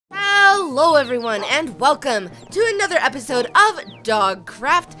Hello everyone and welcome to another episode of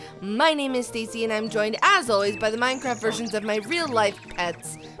Dogcraft. My name is Stacy and I'm joined as always by the Minecraft versions of my real life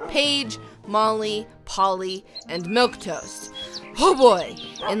pets, Paige, Molly, Polly, and Milquetoast. Oh boy,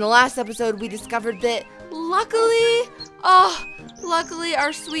 in the last episode we discovered that luckily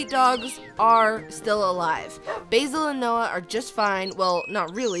our sweet dogs are still alive. Basil and Noah are just fine. Well,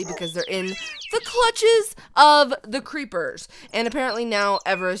 not really, because they're in the clutches of the creepers. And apparently now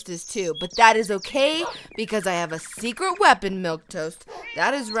Everest is too. But that is okay, because I have a secret weapon, Milquetoast.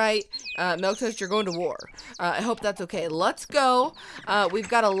 That is right. Milquetoast, you're going to war. I hope that's okay. Let's go. We've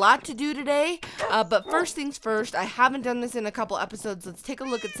got a lot to do today. But first things first, I haven't done this in a couple episodes. Let's take a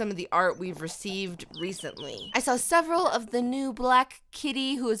look at some of the art we've received recently. I saw several of the new black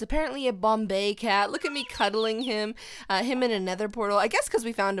kitty, who is apparently a Bombay cat. Look at me cuddling him. Him in a nether portal. I guess because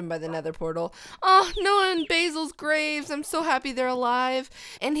we found him by the nether portal. Oh, Noah and Basil's graves. I'm so happy they're alive.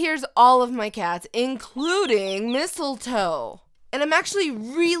 And here's all of my cats, including Mistletoe. And I'm actually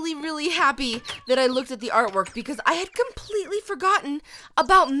really happy that I looked at the artwork because I had completely forgotten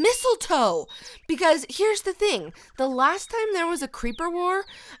about Mistletoe. Because here's the thing, the last time there was a creeper war,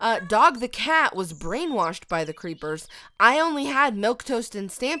 Dog the cat was brainwashed by the creepers. I only had Milquetoast and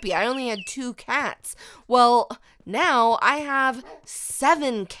Stampy. I only had 2 cats. Well, now I have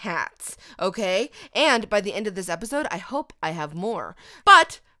 7 cats, okay? And by the end of this episode, I hope I have more.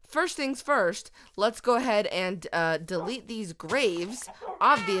 But first things first, let's go ahead and delete these graves.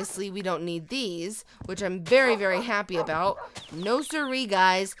 Obviously, we don't need these, which I'm very happy about. No siree,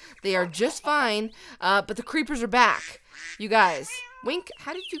 guys. They are just fine, but the creepers are back. You guys, Wink,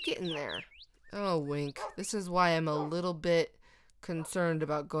 how did you get in there? Oh, Wink, this is why I'm a little bit concerned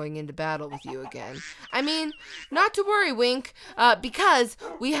about going into battle with you again. I mean, not to worry, Wink, because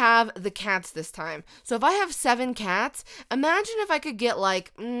we have the cats this time. So if I have 7 cats, imagine if I could get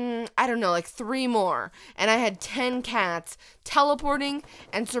like, I don't know, like 3 more, and I had 10 cats teleporting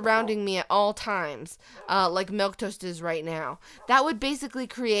and surrounding me at all times, like Milquetoast is right now. That would basically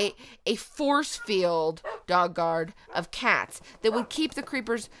create a force field, dog guard, of cats that would keep the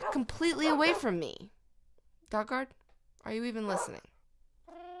creepers completely away from me. Dog guard? Are you even listening?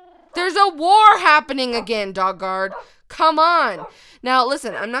 There's a war happening again, dog guard. Come on. Now,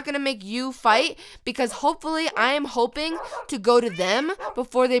 listen, I'm not going to make you fight because hopefully I am hoping to go to them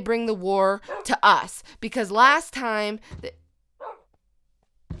before they bring the war to us. Because last time...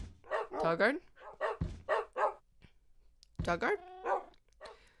 Dog guard? Dog guard?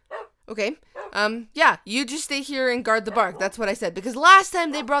 Okay. Yeah, you just stay here and guard the bark. That's what I said. Because last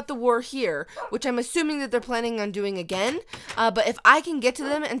time they brought the war here, which I'm assuming that they're planning on doing again. But if I can get to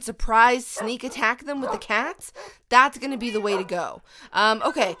them and surprise sneak attack them with the cats, that's going to be the way to go.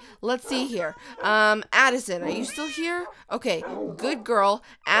 Okay, let's see here. Addison, are you still here? Okay, good girl.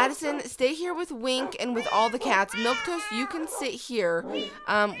 Addison, stay here with Wink and with all the cats. Milquetoast, you can sit here.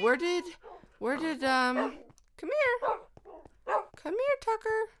 Come here,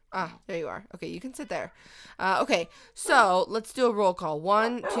 Tucker. Ah, there you are. Okay, you can sit there. Okay, so let's do a roll call.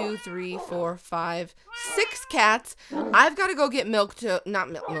 1, 2, 3, 4, 5, 6 cats. I've got to go get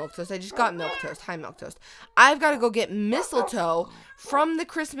Milquetoast. I just got Milquetoast. Hi, Milquetoast. I've got to go get Mistletoe from the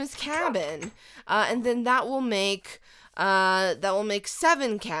Christmas cabin, and then that will make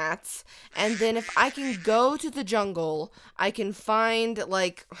 7 cats. And then if I can go to the jungle, I can find,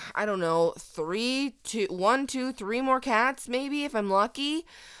 like, I don't know, 1, 2, 3 more cats, maybe, if I'm lucky.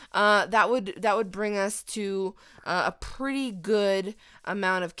 That would bring us to a pretty good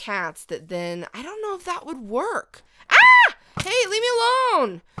amount of cats that then, I don't know if that would work. Ah! Hey, leave me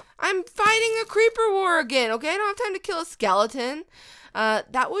alone! I'm fighting a creeper war again, okay? I don't have time to kill a skeleton.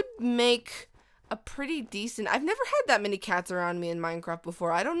 That would make a pretty decent... I've never had that many cats around me in Minecraft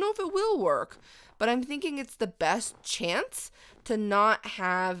before. I don't know if it will work, but I'm thinking it's the best chance to not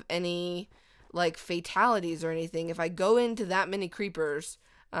have any, like, fatalities or anything. If I go into that many creepers...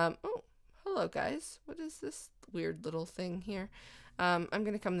 oh, hello, guys. What is this weird little thing here? I'm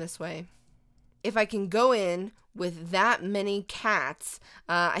gonna come this way. If I can go in with that many cats,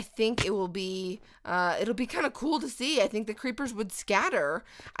 I think it'll be kind of cool to see. I think the creepers would scatter.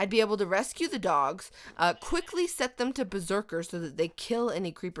 I'd be able to rescue the dogs, quickly set them to berserkers so that they kill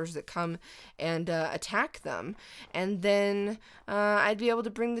any creepers that come and attack them, and then I'd be able to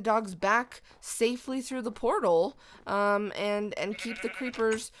bring the dogs back safely through the portal, and keep the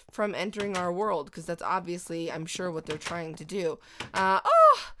creepers from entering our world, because that's obviously, I'm sure, what they're trying to do.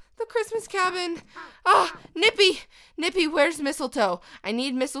 The Christmas cabin. Ah, Nippy, where's Mistletoe? I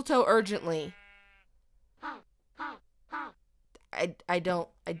need Mistletoe urgently. I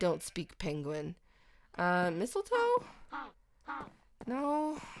don't speak penguin. Mistletoe?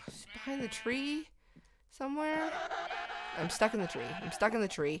 No. behind the tree somewhere? I'm stuck in the tree. I'm stuck in the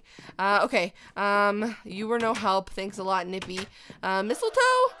tree. Okay. You were no help. Thanks a lot, Nippy.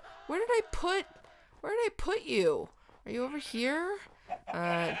 Mistletoe? Where did I put you? Are you over here?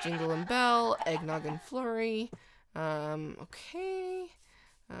 Jingle and Bell, Eggnog and Flurry. Okay.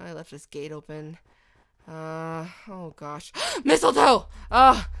 I left this gate open. Oh gosh. Mistletoe!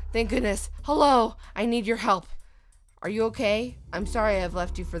 Oh, thank goodness. Hello. I need your help. Are you okay? I'm sorry I've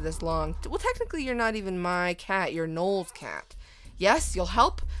left you for this long. Well, technically, you're not even my cat. You're Noel's cat. Yes, you'll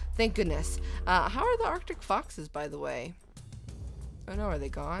help? Thank goodness. How are the Arctic foxes, by the way? Oh, no. Are they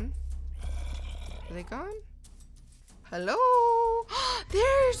gone? Are they gone? Hello?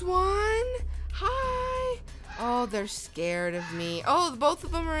 There's one. Hi. Oh, they're scared of me. Oh, both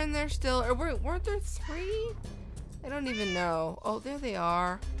of them are in there still. Or weren't there 3? I don't even know. Oh, there they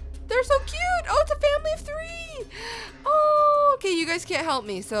are. They're so cute. Oh, it's a family of 3. Oh, okay. You guys can't help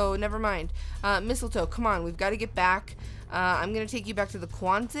me, so never mind. Mistletoe, come on. We've got to get back. I'm going to take you back to the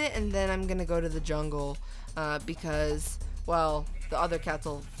Quonset, and then I'm going to go to the jungle because, well, the other cats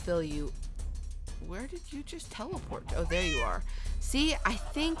will fill you. Where did you just teleport to? Oh, there you are. See, I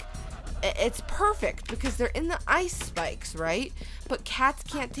think it's perfect because they're in the ice spikes, right? But cats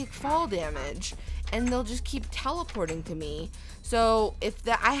can't take fall damage, and they'll just keep teleporting to me. So if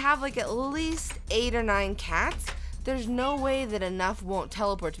I have like at least 8 or 9 cats, there's no way that enough won't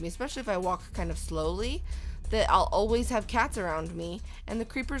teleport to me, especially if I walk kind of slowly, that I'll always have cats around me, and the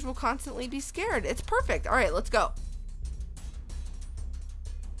creepers will constantly be scared. It's perfect. All right, let's go.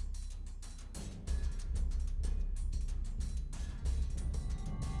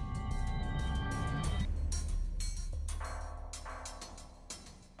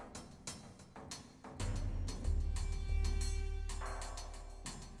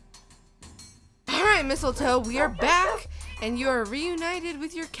 Mistletoe, we are back, and you are reunited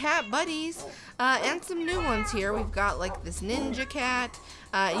with your cat buddies, and some new ones here. We've got like this ninja cat.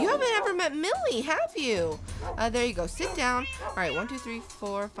 You haven't ever met Millie, have you? There you go. Sit down. All right, 1, 2, 3,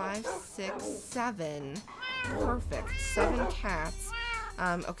 4, 5, 6, 7. Perfect. 7 cats.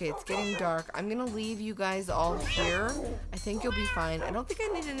 Okay, it's getting dark. I'm gonna leave you guys all here. I think you'll be fine. I don't think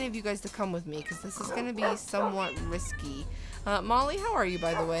I need any of you guys to come with me because this is gonna be somewhat risky. Molly, how are you,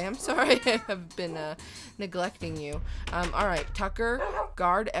 by the way? I'm sorry I have been neglecting you. All right, Tucker,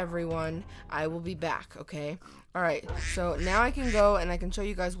 guard everyone. I will be back, okay? All right, so now I can go and I can show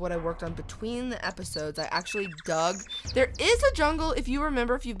you guys what I worked on between the episodes. I actually dug. There is a jungle, if you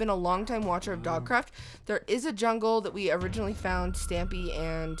remember, if you've been a long-time watcher of Dogcraft, there is a jungle that we originally found Stampy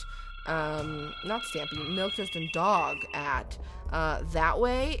and, not Stampy, Milquetoast and Dog at. That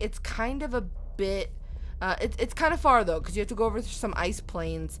way, it's kind of a bit... It's kind of far, though, because you have to go over some ice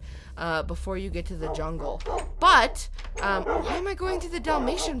plains before you get to the jungle. But, why am I going to the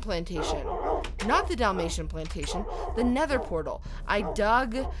Dalmatian plantation? Not the Dalmatian plantation, the Nether portal. I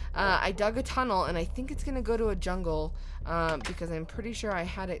dug a tunnel, and I think it's going to go to a jungle, because I'm pretty sure I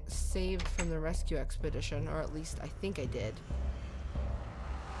had it saved from the rescue expedition, or at least I think I did.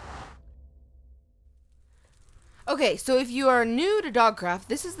 Okay, so if you are new to Dogcraft,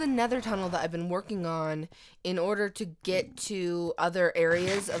 this is the nether tunnel that I've been working on in order to get to other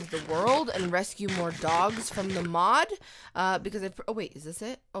areas of the world and rescue more dogs from the mod, because oh wait, is this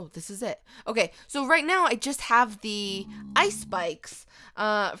it? Oh, this is it. Okay, so right now I just have the ice spikes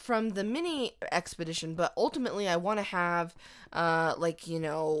from the mini expedition, but ultimately I want to have, like, you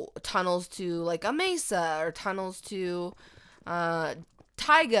know, tunnels to, like, a mesa, or tunnels to,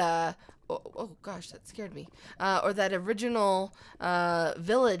 taiga. Oh gosh, that scared me. Or that original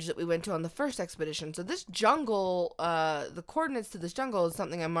village that we went to on the first expedition. So this jungle, the coordinates to this jungle is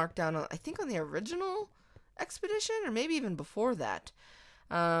something I marked down on, I think, on the original expedition, or maybe even before that.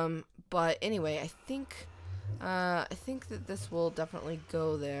 But anyway, I think that this will definitely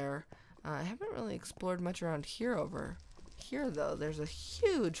go there. I haven't really explored much around here over here, though. There's a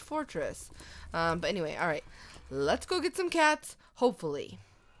huge fortress. But anyway, all right, let's go get some cats, hopefully.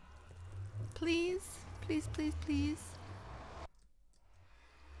 Please, please, please, please.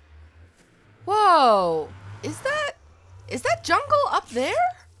 Whoa! Is that jungle up there?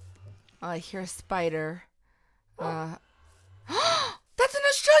 Oh, I hear a spider. That's an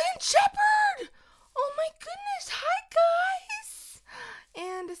Australian Shepherd! Oh my goodness! Hi, guys!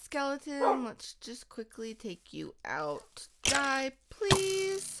 And a skeleton. Let's just quickly take you out. Die,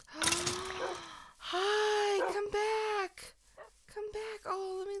 please. Hi, come back. Come back.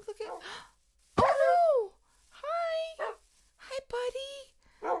 Oh, let me look at... Oh no! Hi! Hi,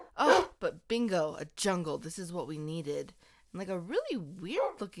 buddy! Oh, but bingo, a jungle. This is what we needed. And like a really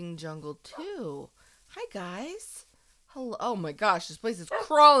weird looking jungle, too. Hi, guys. Hello. Oh my gosh, this place is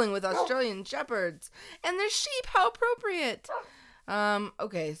crawling with Australian shepherds. And there's sheep. How appropriate.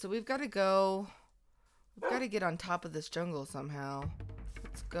 Okay, so we've got to go. We've got to get on top of this jungle somehow.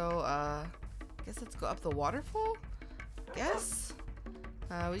 Let's go, I guess let's go up the waterfall? I guess.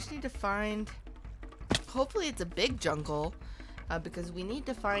 We just need to find, hopefully it's a big jungle, because we need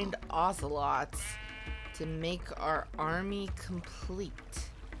to find ocelots to make our army complete.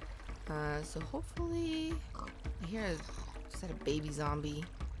 So hopefully, is that a baby zombie?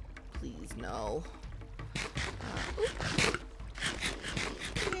 Please, no.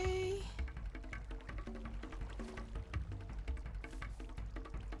 Okay.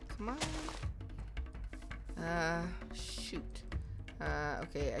 Come on. Shoot.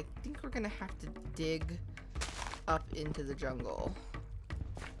 Okay, I think we're gonna have to dig up into the jungle.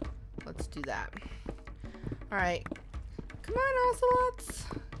 Let's do that. Alright. Come on, ocelots.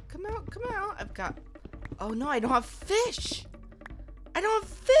 Come out, come out. I've got... Oh no, I don't have fish! I don't have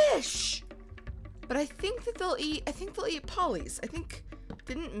fish! But I think that they'll eat... I think they'll eat pollies. I think...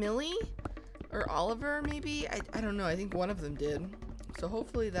 Didn't Millie? Or Oliver, maybe? I don't know. I think one of them did. So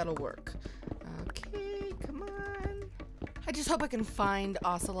hopefully that'll work. Okay, come on. I just hope I can find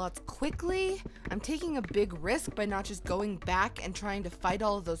ocelots quickly. I'm taking a big risk by not just going back and trying to fight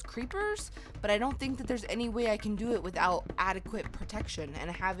all of those creepers, but I don't think that there's any way I can do it without adequate protection, and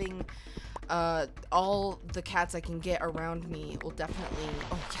having all the cats I can get around me will definitely,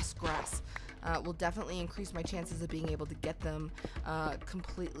 oh yes, grass, will definitely increase my chances of being able to get them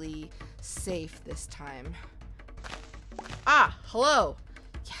completely safe this time. Ah, hello.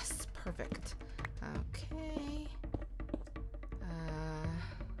 Yes, perfect. Okay.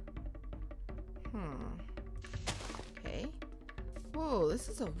 Okay. Whoa, this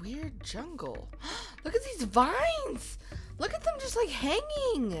is a weird jungle. Look at these vines. Look at them just like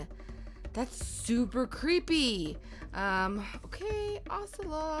hanging. That's super creepy. Okay,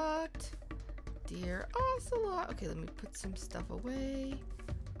 Ocelot. Dear Ocelot. Okay, let me put some stuff away.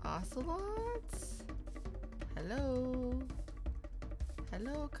 Ocelots. Hello.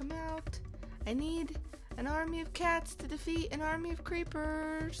 Hello, come out. I need an army of cats to defeat an army of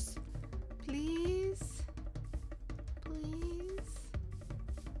creepers. Please. Please.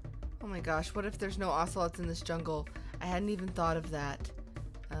 Oh my gosh, what if there's no ocelots in this jungle? I hadn't even thought of that.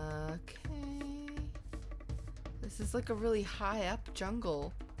 Okay. This is like a really high up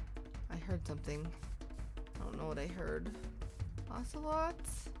jungle. I heard something. I don't know what I heard.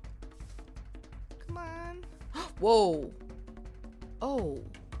 Ocelots? Come on. Whoa. Oh,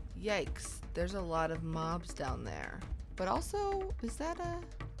 yikes. There's a lot of mobs down there. But also,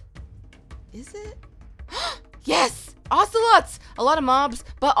 is it? Yes! Ocelots! A lot of mobs,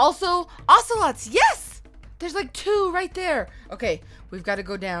 but also ocelots. Yes! There's like 2 right there. Okay, we've got to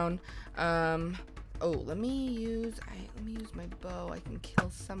go down. Oh, let me use my bow. I can kill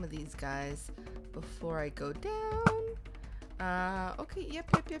some of these guys before I go down. Okay, yep.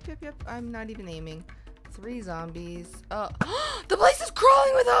 I'm not even aiming. 3 zombies. The place is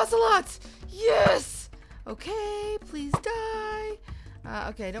crawling with ocelots! Yes! Okay, please die.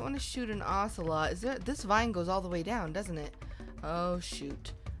 Okay, I don't want to shoot an ocelot. This vine goes all the way down, doesn't it? Oh,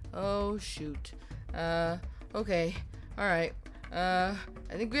 shoot. Oh, shoot. Okay. Alright. I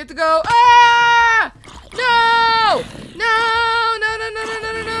think we have to go. Ah! No! No!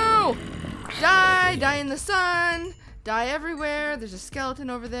 Die in the sun. Die everywhere. There's a skeleton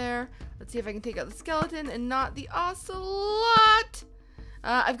over there. Let's see if I can take out the skeleton and not the ocelot.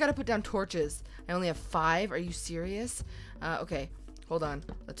 I've got to put down torches. I only have 5. Are you serious? Okay, hold on.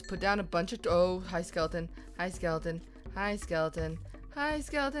 Let's put down a bunch of... Oh, hi, skeleton. Hi, skeleton. Hi, skeleton. Hi,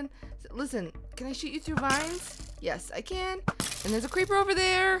 skeleton. Listen, can I shoot you through vines? Yes, I can. And there's a creeper over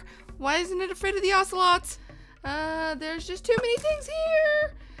there. Why isn't it afraid of the ocelots? There's just too many things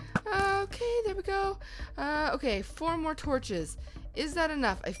here. Okay, there we go. Okay, 4 more torches. Is that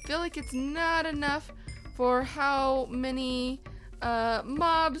enough? I feel like it's not enough for how many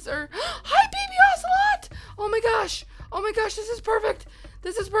mobs are... Hi, baby ocelot! Oh my gosh, this is perfect.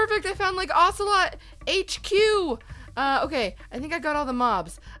 This is perfect. I found like Ocelot HQ. Okay, I think I got all the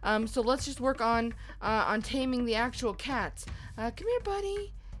mobs. So let's just work on taming the actual cats. Come here,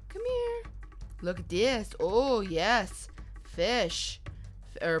 buddy. Come here. Look at this. Oh, yes. Fish.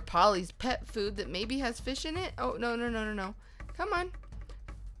 Or Polly's pet food that maybe has fish in it. Oh, no. Come on.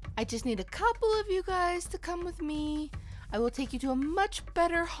 I just need a couple of you guys to come with me. I will take you to a much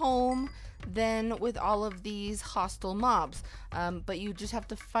better home than with all of these hostile mobs. But you just have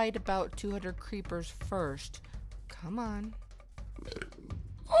to fight about 200 creepers first. Come on.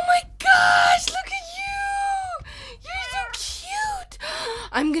 Oh my gosh, look at you! You're so cute!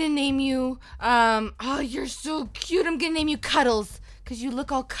 I'm gonna name you, oh, you're so cute. I'm gonna name you Cuddles, because you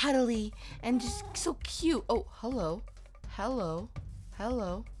look all cuddly and just so cute. Oh, hello. Hello.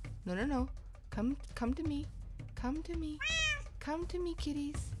 Hello. No, no, no. Come to me. Come to me. Come to me,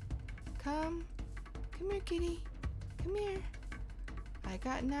 kitties. Come here, kitty. Come here. I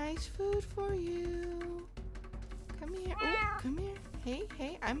got nice food for you. Come here. Oh, come here. Hey,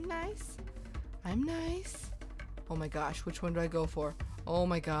 hey, I'm nice. I'm nice. Oh my gosh, which one do I go for? Oh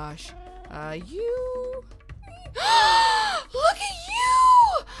my gosh. You. Look at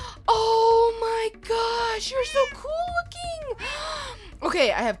you! Oh my gosh, you're so cool looking.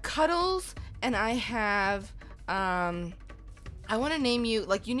 Okay, I have Cuddles and I have, I want to name you,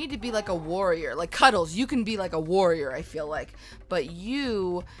 like, you need to be like a warrior. Like Cuddles, you can be like a warrior, I feel like. But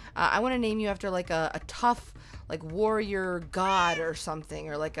you, I want to name you after like a tough, like, warrior god or something.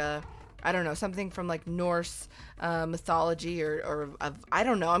 Or like a, I don't know, something from like Norse mythology or I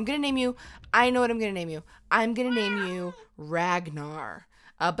don't know. I'm going to name you, I know what I'm going to name you. I'm going to name you Ragnar.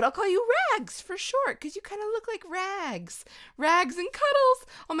 But I'll call you Rags for short, because you kind of look like Rags. Rags and Cuddles.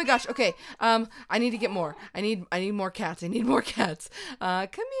 Oh my gosh. Okay. I need to get more. I need more cats. I need more cats. Come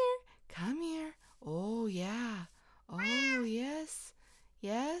here. Come here. Oh yeah. Oh yes.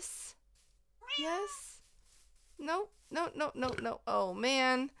 Yes. Yes. No. No. No. No. No. Oh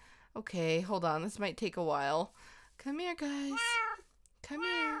man. Okay. Hold on. This might take a while. Come here, guys. Come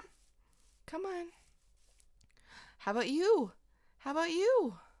here. Come on. How about you? How about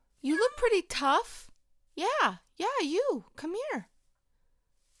you? You look pretty tough. Yeah, you. Come here.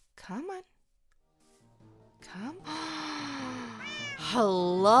 Come on. Come.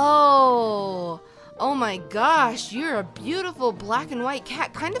 Hello. Oh my gosh, you're a beautiful black and white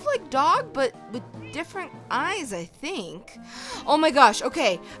cat. Kind of like Dog, but with different eyes, I think. Oh my gosh,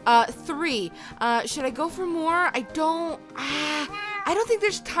 okay. 3. Should I go for more? I don't think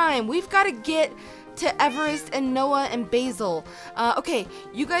there's time. We've got to get to Everest and Noah and Basil. Okay,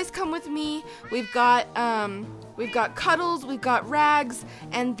 you guys come with me. We've got Cuddles, we've got Rags,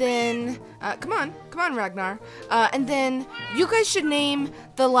 and then come on, Ragnar. And then you guys should name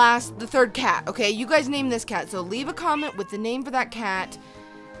the third cat. Okay, you guys name this cat. So leave a comment with the name for that cat.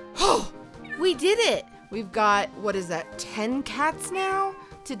 Oh, we did it. We've got, what is that, 10 cats now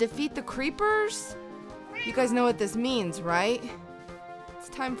to defeat the creepers? You guys know what this means, right? It's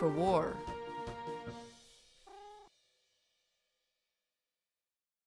time for war.